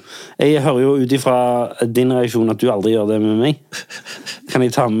duo. Jeg hører jo ut ifra din reaksjon at du aldri gjør det med meg. Kan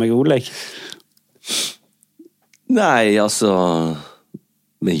jeg ta med meg Oleg? Nei, altså...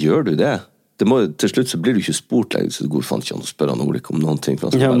 Men gjør du det? Til slutt så blir du ikke spurt lenger, så det går faen ikke an å spørre han Oleg om noen ting.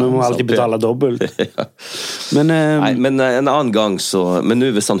 Ja, men vi må alltid betale dobbelt. Ja. Nei, men en annen gang så... Men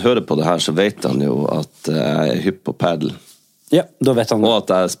nå hvis han hører på det her, så vet han jo at jeg hypp på paddle. Ja, da vet han det. Og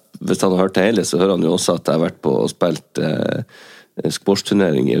at hvis han har hørt det hele, så hører han jo også at jeg har vært på og spilt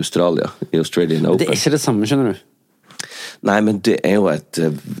squash-turnering i Australia, i Australian Open. Det ikke det samme, skjønner du? Nei, men det jo et...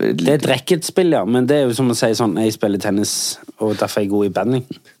 Det et racketspill, ja, men det jo som å si sånn, jeg spiller tennis, og derfor jeg god i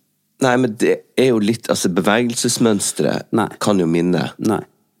badminton. Nei, men det jo litt, altså bevegelsesmønstre kan jo minne. Nei.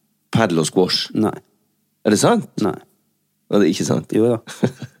 Paddle og squash. Nei. Er det sant? Nei. Var det ikke sant? Jo da.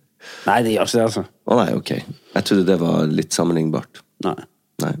 Nei, det gjør ikke det, altså. Nei, ok. Jeg trodde det var litt sammenlignbart. Nei.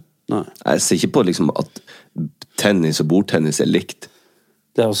 Jeg ser ikke på liksom at tennis og bordtennis er likt.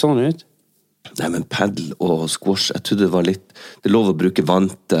 Det høres sånn ut. Nei, men paddle og squash, jeg trodde det var litt... Det er lov å bruke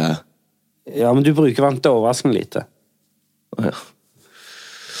vante. Ja, men du bruker vante overraskende lite. Ja.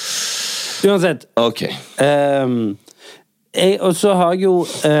 Uansett. Ok. Og så har jeg jo...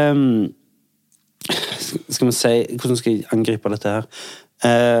 skal vi si... Hvordan skal jeg angripe dette her?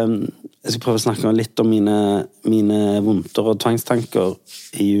 Jeg skal prøve å snakke litt om mine vondter og tvangstanker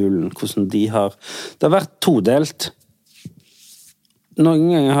i julen. Hvordan de har... Det har vært todelt.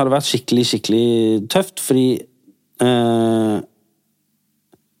 Noen ganger har det vært skikkelig tøft, fordi det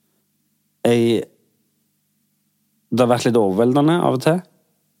har vært litt overveldende av og til.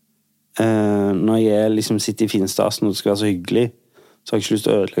 Når jeg liksom sitter i finstasen og det skal være så hyggelig, så har jeg ikke lyst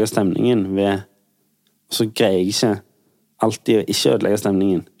til å ødelegge stemningen ved... Og så greier jeg ikke alltid å ikke ødelegge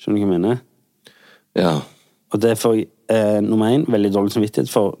stemningen. Skjønner du hva jeg mener? Ja. Og det får jeg, nummer 1, veldig dårlig samvittighet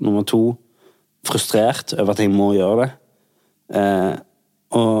for. Nummer 2, frustrert over at jeg må gjøre det.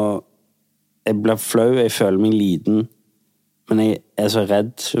 Og jeg blir flau, jeg føler meg liten, men jeg er så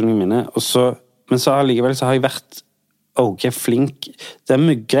redd, skjønner du mine. Men så likevel så har jeg vært ok, flink. Det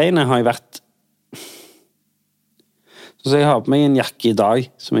mygggreiene har jeg vært... Så jeg har på meg en jakke i dag,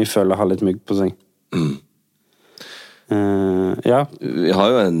 som jeg føler har litt mygg på seg. Ja. Vi har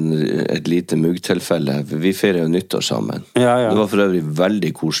jo et lite muggtilfelle. Vi feirer jo nyttår sammen. Ja. Det var for øvrig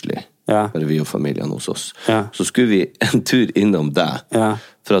veldig koselig. Bare vi og familien hos oss. Så skulle vi en tur innom deg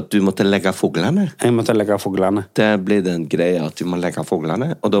for at du måtte legge fuglene. Jeg måtte legge fuglene. Det ble den greia at du må legge fuglene,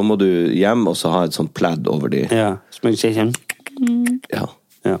 og da må du hjem og så ha et sånt pledd over de. Ja, som jeg ikke kjenner. Ja.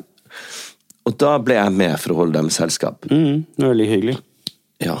 Og da ble jeg med for å holde dem selskap. Det var veldig hyggelig.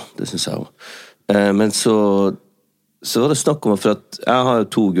 Ja, det synes jeg også. Men så var det snakk om, for at jeg har jo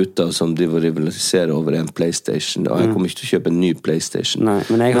 2 gutter som de vil rivalisere over en PlayStation, og jeg kommer ikke til å kjøpe en ny PlayStation. Nei,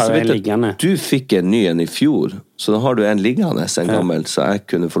 men jeg har jo en liggende. Du fikk en ny en i fjor, så da har du en liggende, en gammel, så jeg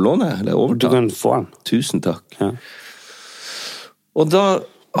kunne få låne, eller overta. Du kan få den. Tusen takk. Ja. Og da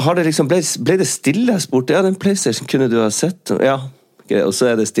har det liksom, ble det stille spurt, ja, den PlayStation kunne du ha sett, ja, og så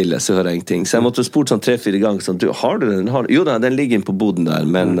er det stille, så hører jeg ingenting. Så jeg måtte spurt sånn 3-4 ganger, sånn, har du den? Jo da, den ligger inn på boden der,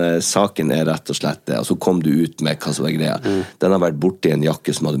 men saken er rett og slett det, og så kom du ut med hva som var greia. Den har vært borte i en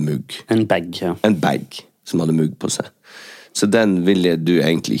jakke som hadde mugg. En bag, ja. En bag som hadde mugg på seg. Så den ville du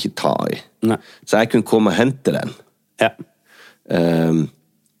egentlig ikke ta i. Nei. Så jeg kunne komme og hente den. Ja.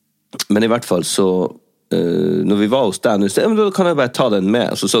 Men i hvert fall så, når vi var hos deg, da kan jeg bare ta den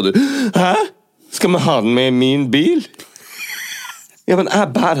med, og så sa du, hæ? Skal vi ha den med i min bil? Ja, men jeg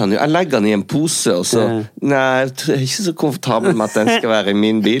bærer han jo. Jeg legger han i en pose, og så... Nei, jeg er ikke så komfortabel med at den skal være i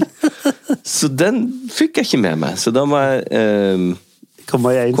min bil. Så den fikk jeg ikke med meg. Så da må jeg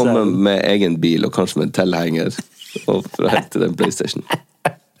komme med egen bil, og kanskje med en tilhenger, for å hente den PlayStation.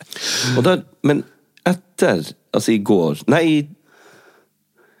 Og da... Men etter... Altså, i går... Nei,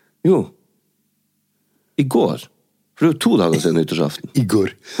 jo. I går. For det var 2 dager siden nyttårsaften. I går.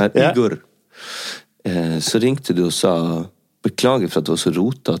 I går. Så ringte du og sa... Beklager for at det var så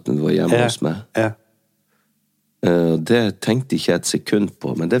rotet at du var hjemme hos meg. Ja. Det tenkte ikke jeg et sekund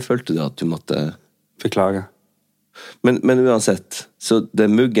på, men det følte du at du måtte... Beklage. Men uansett, så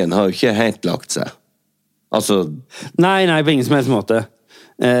den muggen har jo ikke helt lagt seg. Altså... Nei, på ingen som helst måte.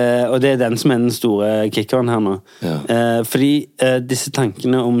 Og det er den som er den store kickeren her nå. Ja. Fordi disse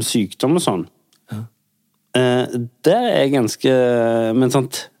tankene om sykdom og sånn, det er ganske... Men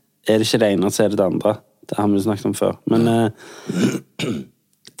sant, er det ikke det ene, så er det det andre. Det har vi snakket om før. Men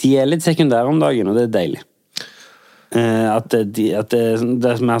de er litt sekundære om dagen, og det er deilig. At det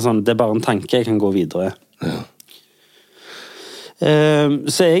er mer sånn, det er bare en tanke jeg kan gå videre. Ja.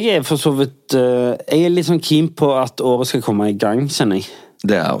 Så jeg er for så vidt jeg er litt sånn keen på at året skal komme i gang, kjenner jeg.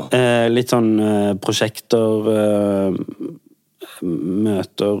 Det er jo. Litt sånn prosjekter,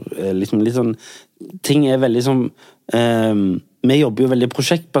 møter, liksom litt sånn ting er veldig sånn vi jobber jo veldig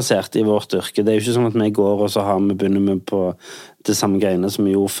prosjektbasert i vårt yrke. Det er jo ikke sånn at vi går og så har vi begynner med på det samme greiene som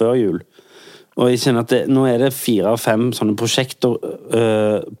vi gjorde før jul. Og jeg kjenner at nå er det 4 og 5 sånne prosjekter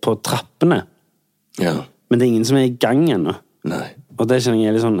på trappene. Ja. Men det er ingen som er i gang ennå. Nei. Og det kjenner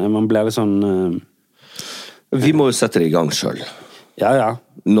jeg litt sånn, man blir litt sånn... Vi må jo sette det i gang selv. Ja.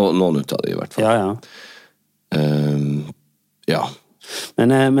 Noen ut av det i hvert fall. Ja. Ja.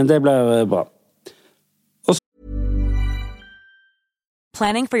 Men det blir bra.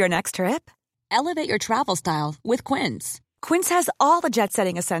 Planning for your next trip? Elevate your travel style with Quince. Quince has all the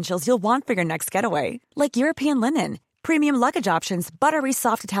jet-setting essentials you'll want for your next getaway, like European linen, premium luggage options, buttery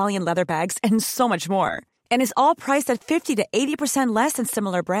soft Italian leather bags, and so much more. And is all priced at 50 to 80% less than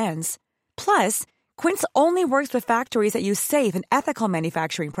similar brands. Plus, Quince only works with factories that use safe and ethical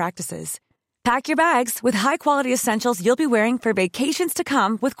manufacturing practices. Pack your bags with high-quality essentials you'll be wearing for vacations to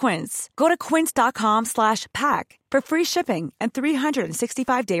come with Quince. Go to quince.com/pack for free shipping and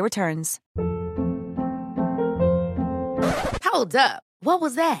 365-day returns. Hold up. What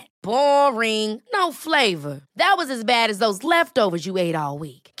was that? Boring. No flavor. That was as bad as those leftovers you ate all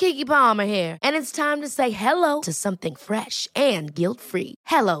week. Keke Palmer here, and it's time to say hello to something fresh and guilt-free.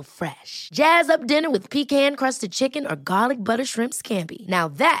 Hello Fresh. Jazz up dinner with pecan-crusted chicken or garlic butter shrimp scampi. Now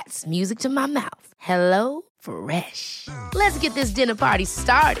that's music to my mouth. Hello Fresh. Let's get this dinner party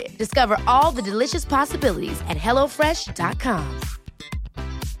started. Discover all the delicious possibilities at hellofresh.com.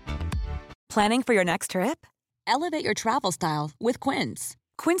 Planning for your next trip? Elevate your travel style with Quince.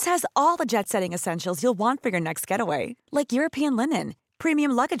 Quince has all the jet-setting essentials you'll want for your next getaway, like European linen,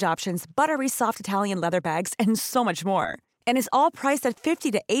 premium luggage options, buttery soft Italian leather bags, and so much more. And is all priced at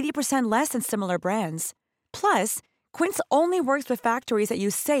 50 to 80% less than similar brands. Plus, Quince only works with factories that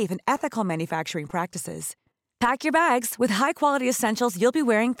use safe and ethical manufacturing practices. Pack your bags with high-quality essentials you'll be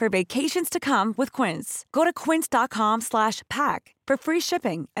wearing for vacations to come with Quince. Go to quince.com/pack for free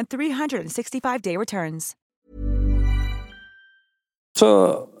shipping and 365-day returns. Så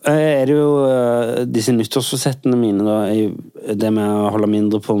det jo disse nyttårsforsettene mine da, det med å holde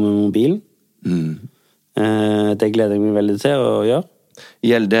mindre på med mobilen. Det gleder jeg meg veldig til å gjøre.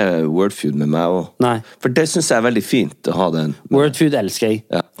 Gjelder det Wordfeud med meg også? Nei. For det synes jeg veldig fint å ha den. Wordfeud elsker jeg.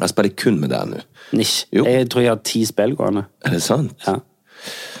 Ja, jeg spiller kun med deg nå. Nisch. Jeg tror jeg har 10 spill gående. Det sant? Ja.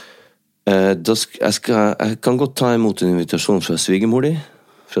 Jeg kan godt ta imot en invitasjon fra svigermor di,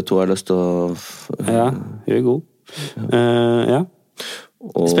 for at hun har lyst til å... Ja, hun god. Ja.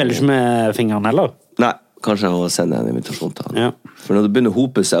 Spiller ikke med fingrene heller? Nei, kanskje jeg må sende en invitasjon til han. Ja. For når det begynner å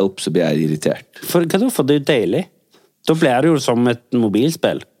hope seg opp, så blir jeg irritert. For hva da? For det jo deilig. Da blir det jo som et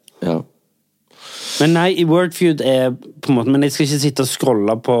mobilspill. Ja. Men nei, i Wordfeud på en måte, men jeg skal ikke sitte og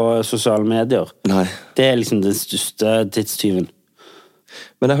scrolle på sosiale medier. Nei. Det liksom den største tidstyven.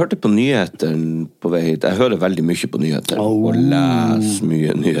 Men jeg hørte på nyheter på vei hit. Jeg hører veldig mye på nyheter. Og leser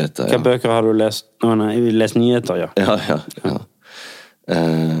mye nyheter. Hva bøker har du lest? Nei, jeg vil lese nyheter, ja. Ja.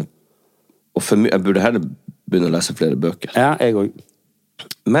 Og for jeg burde heller begynne å lese flere bøker. Ja, jeg også.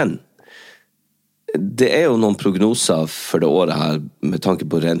 Men det jo noen prognoser for det året her, med tanke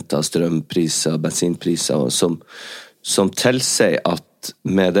på renter, strømpriser, bensinpriser, som tilsier at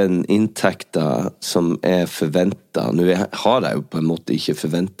med den inntekten som forventet, nå har jeg jo på en måte ikke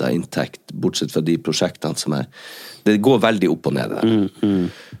forventet inntekt, bortsett fra de prosjektene som det går veldig opp og ned der.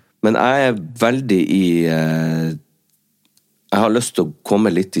 Men jeg veldig jeg har lyst til å komme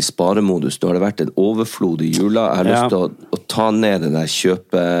litt i sparemodus. Nå har det vært en overflod i jula. Jeg har lyst til å ta ned den der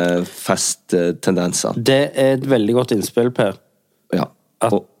kjøpefest-tendensen. Det et veldig godt innspill, Per. Ja.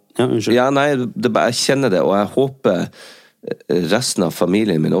 Unnskyld. Ja, nei, jeg kjenner det, og jeg håper resten av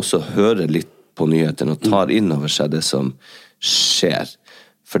familien min også hører litt på nyhetene og tar inn over seg det som skjer.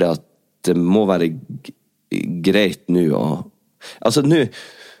 For det må være greit nå altså nå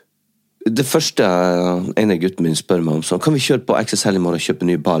det første en av gutten min spør meg om sånn, kan vi kjøre på XSL i morgen og kjøpe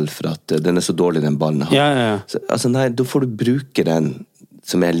ny ball for at den så dårlig den ballen har? Ja. Så, altså nei, da får du bruke den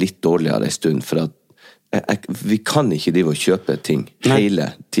som litt dårligere en stund, for at vi kan ikke drive og kjøpe ting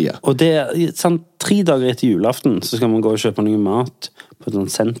hele tiden. Og det sånn, 3 dager etter julaften så skal man gå og kjøpe noe mat på et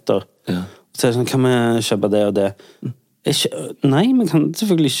sånt senter. Ja. Så sånn, kan vi kjøpe det og det? Nei, man kan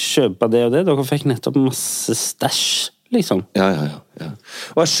selvfølgelig kjøpe det og det. Dere fikk nettopp masse stæsj, liksom. Ja.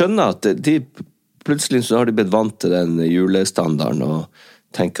 Og jeg skjønner at de plutselig så har de blitt vant til den julestandarden og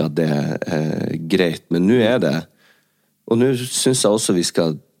tenker at det greit, men nå det og nå synes jeg også vi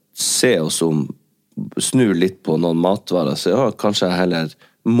skal se oss om, snu litt på noen matvarer, så ja, kanskje jeg heller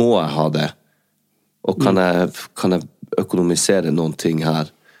må jeg ha det, og kan jeg økonomisere noen ting her.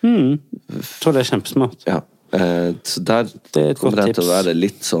 Jeg tror det kjempesmart. Ja, så der kommer det til å være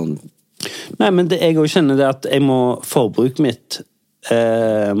litt sånn. Nei, men jeg også kjenner det at jeg må forbruket mitt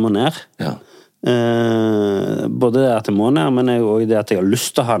må ned. Ja. Både det at jeg må ned, men også det at jeg har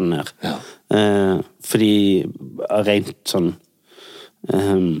lyst til å ha den ned. Ja. Fordi rent sånn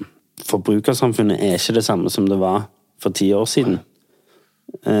forbrukersamfunnet ikke det samme som det var for 10 år siden.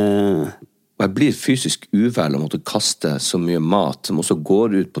 Og jeg blir fysisk uvel å måtte kaste så mye mat som også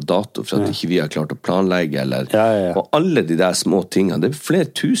går ut på dato for at ikke vi har klart å planlegge, eller, og alle de der små tingene, det flere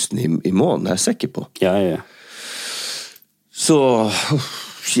tusen i måneden, jeg sikker på. Ja. Så,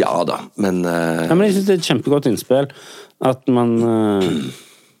 ja da, men... men jeg synes det et kjempegodt innspill, at man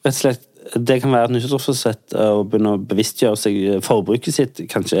rett og slett, det kan være et nyttårsforsett å begynne å bevisstgjøre seg forbruket sitt,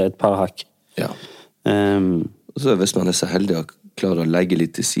 kanskje et par hakk. Ja. Så hvis man så heldig å klare å legge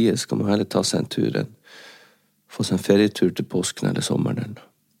litt til side, så kan man heller ta seg en tur, få seg en ferietur til påsken eller sommeren.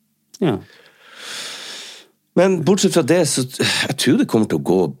 Ja. Men bortsett fra det, så jeg tror det kommer til å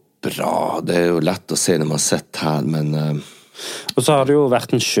gå bra. Det jo lett å se når man sitter her, men... Og så har det jo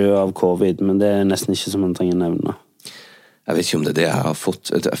vært en sjø av covid, men det nesten ikke som man trenger nevne. Jeg vet ikke om det jeg har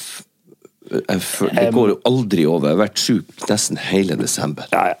fått... Det går jo aldri over. Jeg har vært syk nesten hele desember.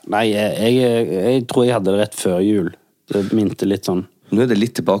 Ja, nei, jeg tror jeg hadde det rett før jul. Det minte litt sånn. Nå det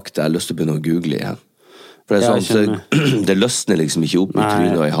litt tilbake til jeg har lyst til å begynne å google igjen. For det sånn, det løsner liksom ikke opp i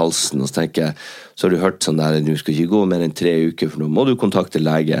trynet og i halsen, og så tenker jeg, så har du hørt sånn der, du skal ikke gå mer enn 3 uker, for nå må du kontakte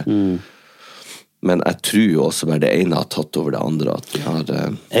lege. Men jeg tror jo også bare det ene har tatt over det andre, at vi har...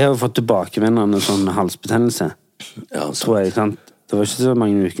 Jeg har jo fått tilbakevendende sånn halsbetennelse. Ja, tror jeg, sant? Det var ikke så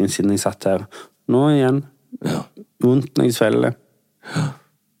mange uker siden jeg satt her. Nå igjen. Ja. Vondt når jeg svelger. Ja.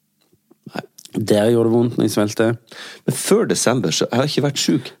 Der gjorde det vondt når jeg svelte. Men før desember så jeg har ikke vært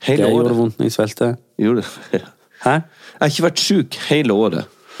syk hele året. Der gjorde det vondt når jeg svelte. Gjorde det? Hæ? Jeg har ikke vært syk hele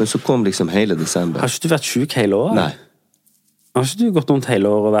året, men så kom liksom hele desember. Har ikke du vært syk hele året? Nei. Har ikke du gått rundt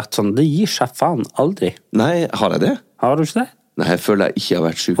hele året og vært sånn, det gir seg faen, aldri. Nei, har jeg det? Har du ikke det? Nei, jeg føler jeg ikke har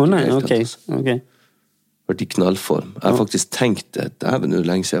vært syk. Nei, ok. Vært i knallform. Jeg har faktisk tenkt det, det er vel noe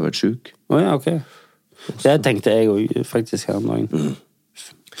lenge siden jeg har vært syk. Ja, ok. Det tenkte jeg jo faktisk her en dag.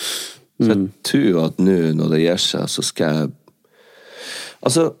 Så jeg tror at nå, når det gjør seg, så skal jeg...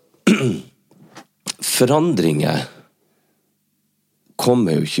 Altså, forandringer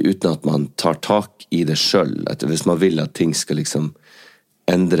kommer jo ikke uten at man tar tak i det selv. Hvis man vil at ting skal liksom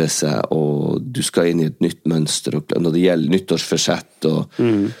endre seg, og du skal inn i et nytt mønster, og når det gjelder nyttårsforsett,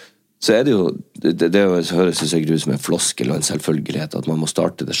 så er det jo, det høres jo sikkert ut som en floskel og en selvfølgelighet, at man må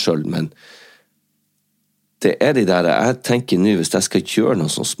starte det selv, men det er de der, jeg tenker nå, hvis jeg skal gjøre noen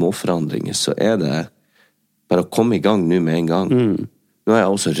sånne småforandringer, så er det bare å komme i gang nå med en gang. Nå har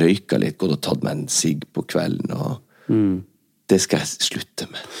jeg også røyket litt, gått og tatt meg en sigg på kvelden, og det skal jeg slutte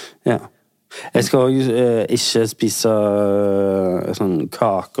med. Ja. Jeg skal også ikke spise sånn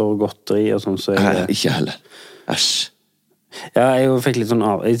kaker og godteri og sånn, så Nei, ikke heller. Æsj. Ja, jeg fikk litt sånn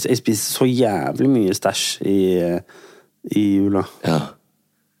jeg spiser så jævlig mye stæsj i jula. Ja.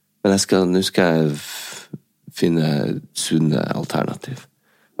 Men nå skal jeg finne sunne alternativ.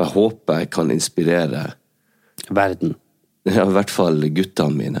 Jeg håper jeg kan inspirere verden. Ja, i hvert fall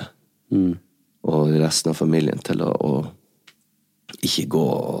guttene mine. Og resten av familien til å ikke gå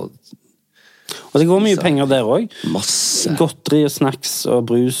og det går mye penger der også. Masse. Godteri og snacks og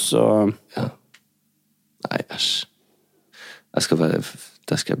brus og... Ja. Nei, æsj. Der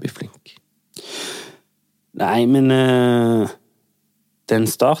skal jeg bli flink. Nei, men det er en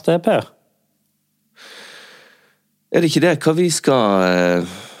start det, Per. Er det ikke det? Hva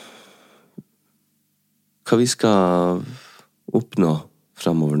vi skal oppnå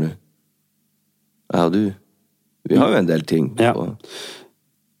fremover nå? Jeg og du. Vi har jo en del ting. Ja.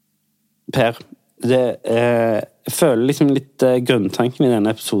 Per, jeg føler liksom litt grunntanken i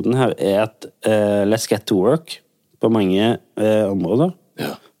denne episoden her er at let's get to work på mange områder.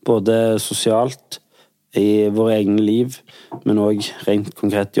 Ja. Både sosialt, i våre egne liv, men også rent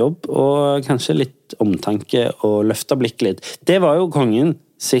konkret jobb, og kanskje litt omtanke og løfte blikket litt. Det var jo kongen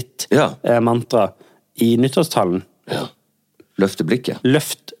sitt mantra i nyttårstalen. Ja. Løfte blikket.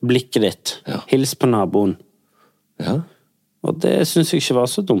 Løft blikket ditt. Ja. Hils på naboen. Ja. Og det synes jeg ikke var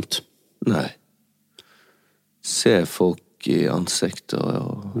så dumt. Nei. Se folk i ansiktet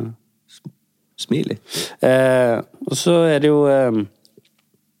og smil litt. Og så er det jo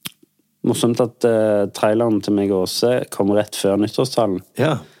morsomt at traileren til meg og Åse kom rett før nyttårstalen.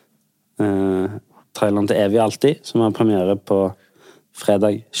 Ja. Traileren til Evig Alltid, som har premiere på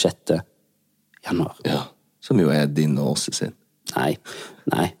fredag 6. januar. Ja, som jo er din og Åse sin. Nei,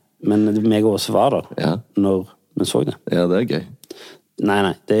 men meg og Åse var der når vi så det. Ja, det er gøy.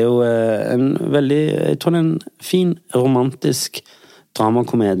 Nei, det er jo en veldig, jeg tror det er en fin, romantisk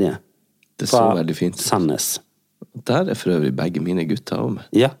dramakomedie. Det så veldig fint ut. Sandnes. Der er for øvrig begge mine gutter også med.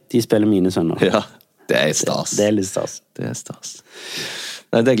 Ja, de spiller mine sønner. Ja, det er stas. Det er litt stas. Det er stas.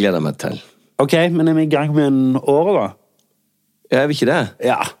 Nei, det gleder jeg meg til. Ok, men er vi i gang med en år da? Ja, er vi ikke det?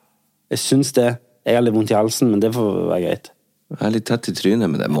 Ja, jeg synes det. Jeg har litt vondt i halsen, men det får være greit. Jeg er litt tett i trynet,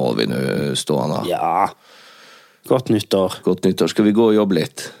 men det må vi nå stå an av. Ja, godt nyttår. Godt nyttår. Skal vi gå og jobbe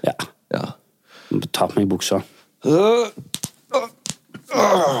litt? Ja. Ta på meg buksa.